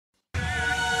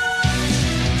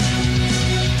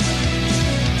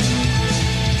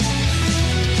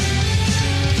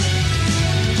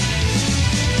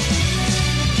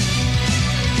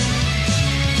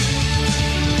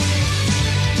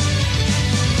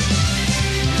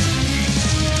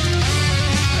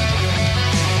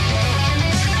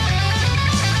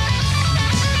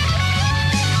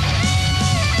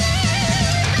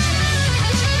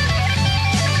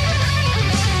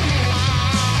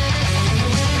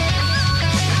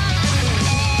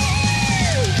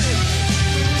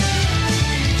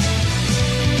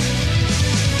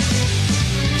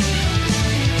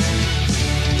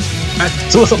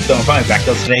So what's up, though? I'm finally back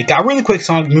today. Got a really quick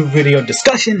Sonic movie video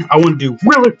discussion. I want to do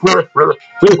really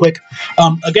quick.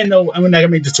 Again, though, I'm not gonna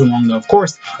make this too long, though. Of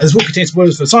course, this will contain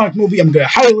spoilers for the Sonic movie. I'm gonna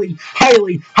highly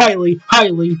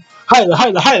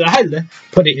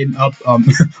put it in up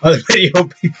other video.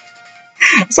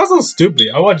 It sounds so stupid.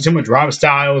 I watched too much Rob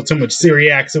Style, too much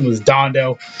Syriac, too much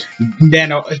Dondo,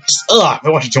 Nano. I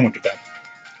watched too much of that.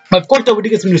 But of course, though, we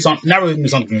did get some new Sonic, not really new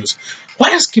Sonic news. Why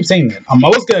do I keep saying that? I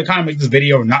was gonna kind of make this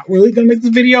video, not really gonna make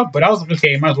this video, but I was like,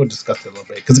 okay, might as well discuss it a little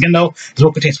bit. Because again, though, this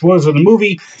will contain spoilers for the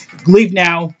movie. Leave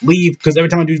now, leave, because every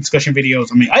time I do discussion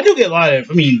videos, I mean, I do get a lot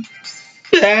of, no,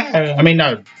 I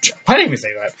didn't even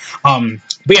say that.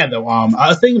 But yeah, though, I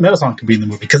was thinking Metal Sonic could be in the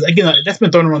movie, because again, that's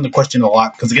been thrown around the question a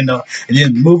lot. Because again, though, in the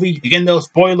movie, again, though,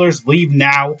 spoilers, leave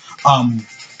now.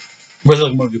 Where's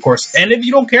the movie, of course, and if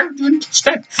you don't care, then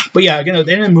respect. But yeah, again, at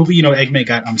the end of the movie, you know, Eggman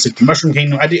got sick to Mushroom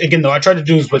Kingdom. Again, though, I tried to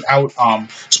do this without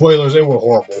spoilers. They were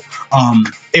horrible.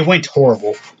 It went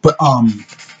horrible. But I'm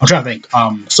trying to think.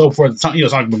 So for the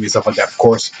Sonic movie and stuff like that, of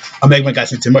course, Eggman got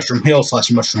sent to Mushroom Hill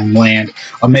 / Mushroom Land.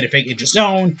 Made a fake Agent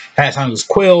Stone. Had Sonic's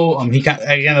quill.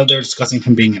 Again, though, they're discussing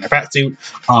him being in a fat suit.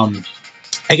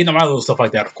 Again, a lot of little stuff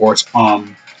like that, of course.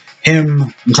 I'm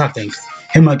trying to think.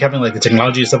 Him like having like the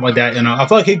technology and stuff like that, and I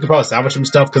feel like he could probably salvage some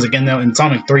stuff because again, though, in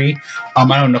Sonic 3, I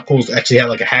know Knuckles actually had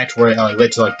like a hatch where it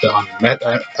led to like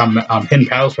the hidden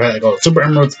palace where it had like super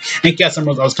emeralds and chaos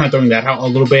emeralds. I was kind of throwing that out a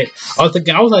little bit. I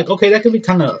was like, okay, that could be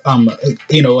kind of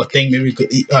a thing. Maybe we could,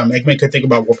 Eggman could think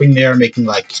about warping there, making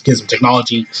like get some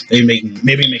technology,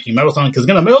 maybe making Metal Sonic, because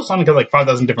again, the Metal Sonic has like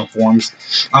 5,000 different forms.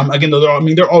 Again, though,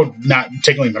 they're all not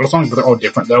technically Metal Sonic, but they're all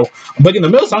different though. But again, the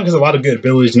Metal Sonic has a lot of good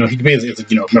abilities. You know, he could be as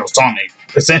Metal Sonic.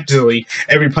 Essentially,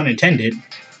 every pun intended.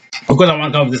 Of course, I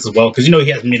want to come with this as well because he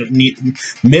has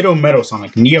Middle Metal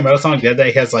Sonic, Neo Metal Sonic. That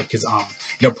he has like his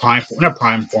prime form, not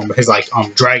prime form, but his like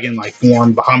dragon like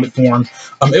form, Bahamut form.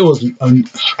 It was I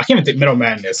can't even think Metal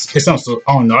Madness. It sounds so.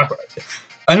 Oh no,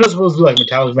 I know it's supposed to be like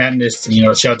Metallic Madness,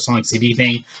 shout out to Sonic CD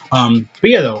thing. But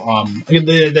yeah, though,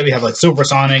 that we have like Super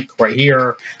Sonic right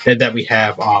here. That we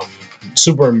have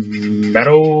Super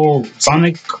Metal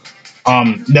Sonic.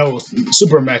 No,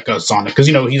 Super Mecha Sonic, because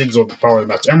he absorbed the power of the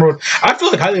Master Emerald. I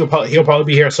feel like he'll probably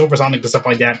be here, Super Sonic and stuff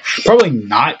like that. Probably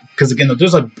not, because again,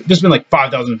 there's been like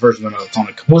 5,000 versions of Metal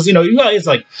Sonic. Well, you guys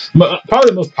like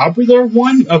probably the most popular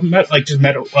one of just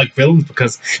metal like villains,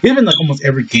 because he's been like almost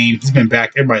every game. He's been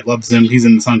back. Everybody loves him. He's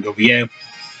in the Sonic OVA.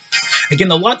 Again,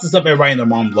 the lots of stuff everybody and their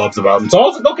mom loves about him. So I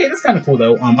was like, okay, that's kind of cool,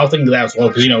 though. I was thinking of that as well,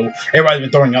 because, everybody's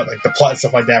been throwing out, like, the plot and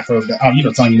stuff like that for,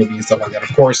 Sonic movie and stuff like that,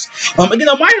 of course. Again,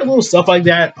 minor little stuff like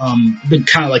that, been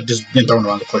kind of, like, just been thrown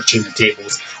around the question and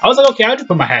tables. I was like, okay, I'll just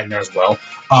put my hat in there as well.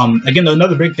 Again, though,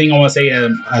 another big thing I want to say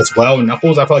as well,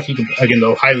 Knuckles, I feel like he could, again,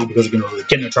 though, highly, because, again, the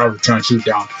kid in the trial trying to shoot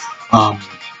down,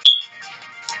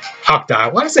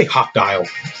 Hawkdial. Why did I say Hawkdial?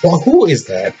 Well, who is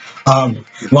that?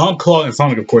 Long Claw and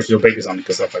Sonic, of course, Baby Sonic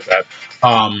and stuff like that.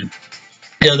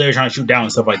 They were trying to shoot down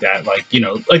and stuff like that. Like,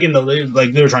 again, though, they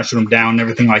were trying to shoot him down and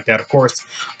everything like that, of course. So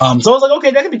I was like,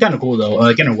 okay, that could be kind of cool, though,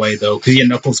 like, in a way, though, because,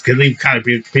 Knuckles could leave kind of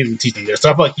people teaching there.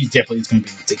 So I feel like he's definitely going to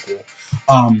be in the sequel.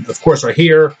 Of course, right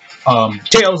here,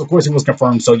 Tails, of course, he was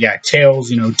confirmed. So yeah, Tails,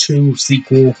 2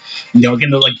 sequel. Again,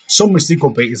 there's like so much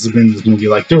sequel bases have been in this movie.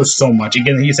 Like there was so much.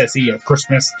 Again, he said see you at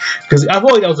Christmas, because I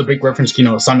feel like that was a big reference.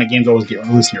 Sonic games always get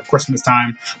released near Christmas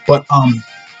time. But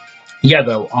yeah,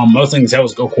 though, most things that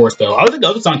was, of course, though. I think the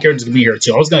other Sonic characters could be here,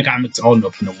 too. I was going to kind of mix all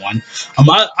up into one.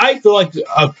 I feel like,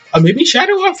 maybe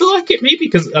Shadow, I feel like it, maybe,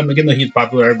 because, again, though he's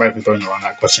popular, everybody's been throwing around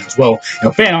that question as well.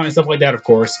 Fan art and stuff like that, of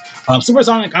course. Super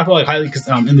Sonic, I feel like highly, because,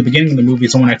 in the beginning of the movie,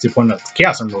 someone actually pointed out the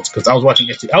Chaos Emeralds, because I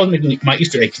was making my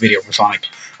Easter eggs video for Sonic.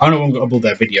 I don't know when I'm going to upload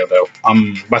that video, though.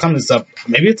 By the time it's up,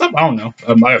 maybe it's up, I don't know.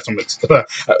 I have some mixed again,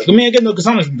 though, because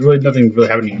Sonic's really nothing really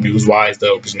happening news-wise,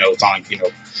 though, because, Sonic,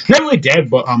 not really dead,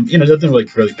 but, nothing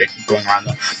really big going around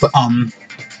though. But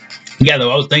yeah, though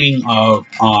I was thinking of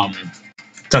trying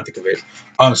to think of it.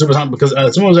 Super Sonic, because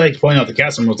someone was like pointing out the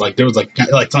cast and was like there was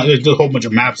a whole bunch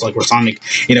of maps like where Sonic,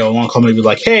 one comment was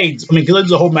like, hey, because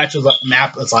there's a whole map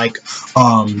that's like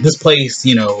this place,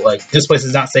 like this place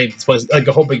is not safe. This place, like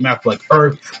a whole big map like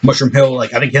Earth, Mushroom Hill,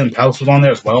 like I think Hidden Palace was on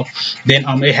there as well. Then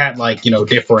it had like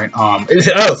different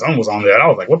the sun was on there. I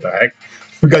was like, what the heck?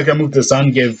 We gotta move to the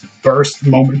sun, give burst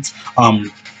moments.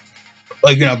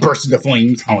 Burst into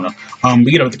flames. I don't know.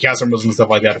 But the cast members and stuff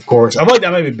like that, of course. I feel like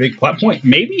that might be a big plot point.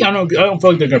 Maybe. I don't know. I don't feel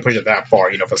like they're going to push it that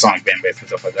far, for Sonic fan base and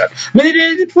stuff like that. I mean,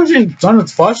 they did push in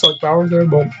Sonic's flash, like, powers there,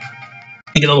 but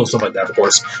you get a little stuff like that, of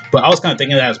course. But I was kind of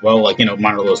thinking of that as well, like,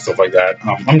 minor little stuff like that.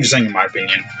 I'm just saying in my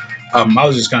opinion. I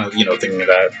was just kind of, thinking of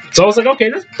that. So I was like, okay,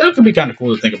 that could be kind of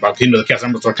cool to think about. The cast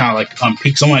members are kind of like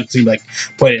peak. Someone to like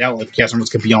put it out like the cast members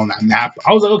could be on that map.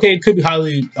 I was like, okay, it could be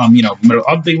highly, metal.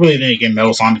 They really didn't get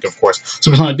Metal Sonic, of course.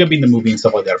 Super Sonic could be in the movie and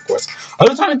stuff like that, of course.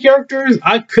 Other Sonic characters,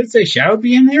 I could say Shadow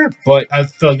be in there, but I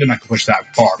feel like they're not gonna push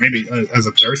that far. Maybe as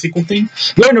a third sequel thing.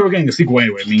 They're never getting a sequel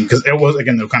anyway. I mean, because it was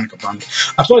again, they're kind of confirmed.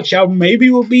 I feel like Shadow maybe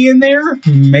will be in there.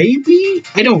 Maybe,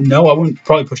 I don't know. I wouldn't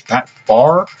probably push that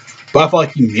far. But I feel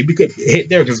like he maybe could hit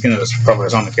there because again, it's probably a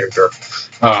Sonic character.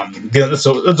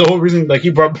 So that's the whole reason like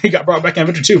he got brought back in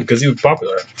Adventure 2 because he was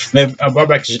popular. And then brought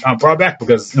back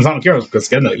because in Sonic Heroes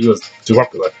because again he was too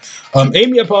popular.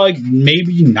 Amy, I probably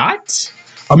maybe not.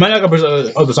 I'm not gonna push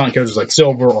other Sonic characters like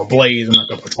Silver or Blaze. I'm not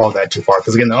gonna push all that too far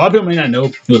because again, a lot of people may not know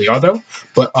who they are though.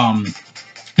 But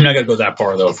I'm not gonna go that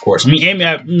far though, of course. I mean, Amy,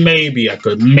 maybe I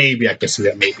could see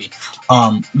that, maybe.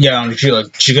 Yeah,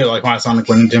 she could like want Sonic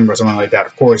run into him or something like that,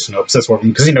 of course. Obsessed with him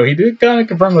because he did kind of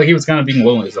confirm like he was kind of being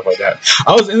lonely and stuff like that.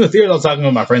 I was in the theater, I was talking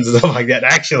with my friends and stuff like that.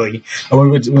 Actually,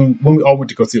 when we all went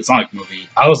to go see the Sonic movie,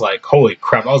 I was like, holy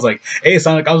crap! I was like, hey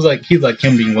Sonic, I was like, he's like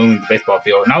him being lonely in the baseball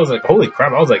field, and I was like, holy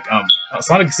crap! I was like,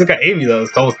 Sonic still got Amy though,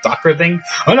 this whole stalker thing.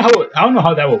 I don't know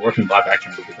how that would work in live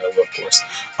action movie though, of course.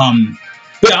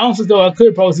 But honestly, though, I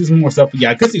could probably see some more stuff. But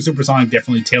yeah, I could see Super Sonic,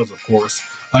 definitely. Tails, of course.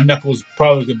 Knuckles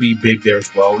probably could be big there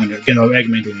as well. And,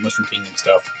 Eggman doing Mushroom Kingdom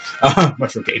stuff.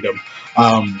 Mushroom Kingdom.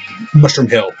 Mushroom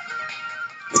Hill.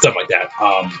 Stuff like that.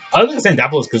 I was saying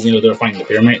Dapple is because, they're fighting the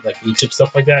pyramid, like Egypt,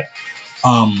 stuff like that.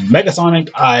 Mega Sonic,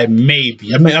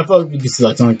 maybe. I mean, I feel like we could see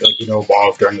like Sonic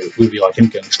evolve during the movie, like him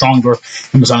getting stronger,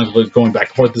 him Sonic like, going back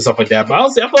and forth and stuff like that. But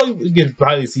honestly, I feel like we could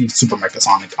probably see Super Mega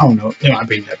Sonic. I don't know. In my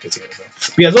opinion, I could see it.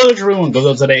 But yeah, those are everyone goes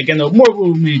out today. Again, though, more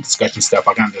movie discussion stuff.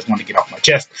 I kind of just want to get off my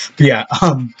chest. But yeah,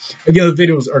 again, the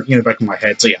video was irking in the back of my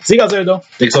head. So yeah, see you guys later though.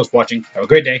 Thanks so much for watching. Have a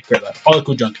great day, great life, all the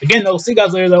cool junk. Again though, see you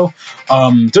guys later though.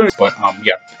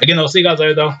 Yeah, again though, see you guys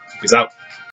later though. Peace out.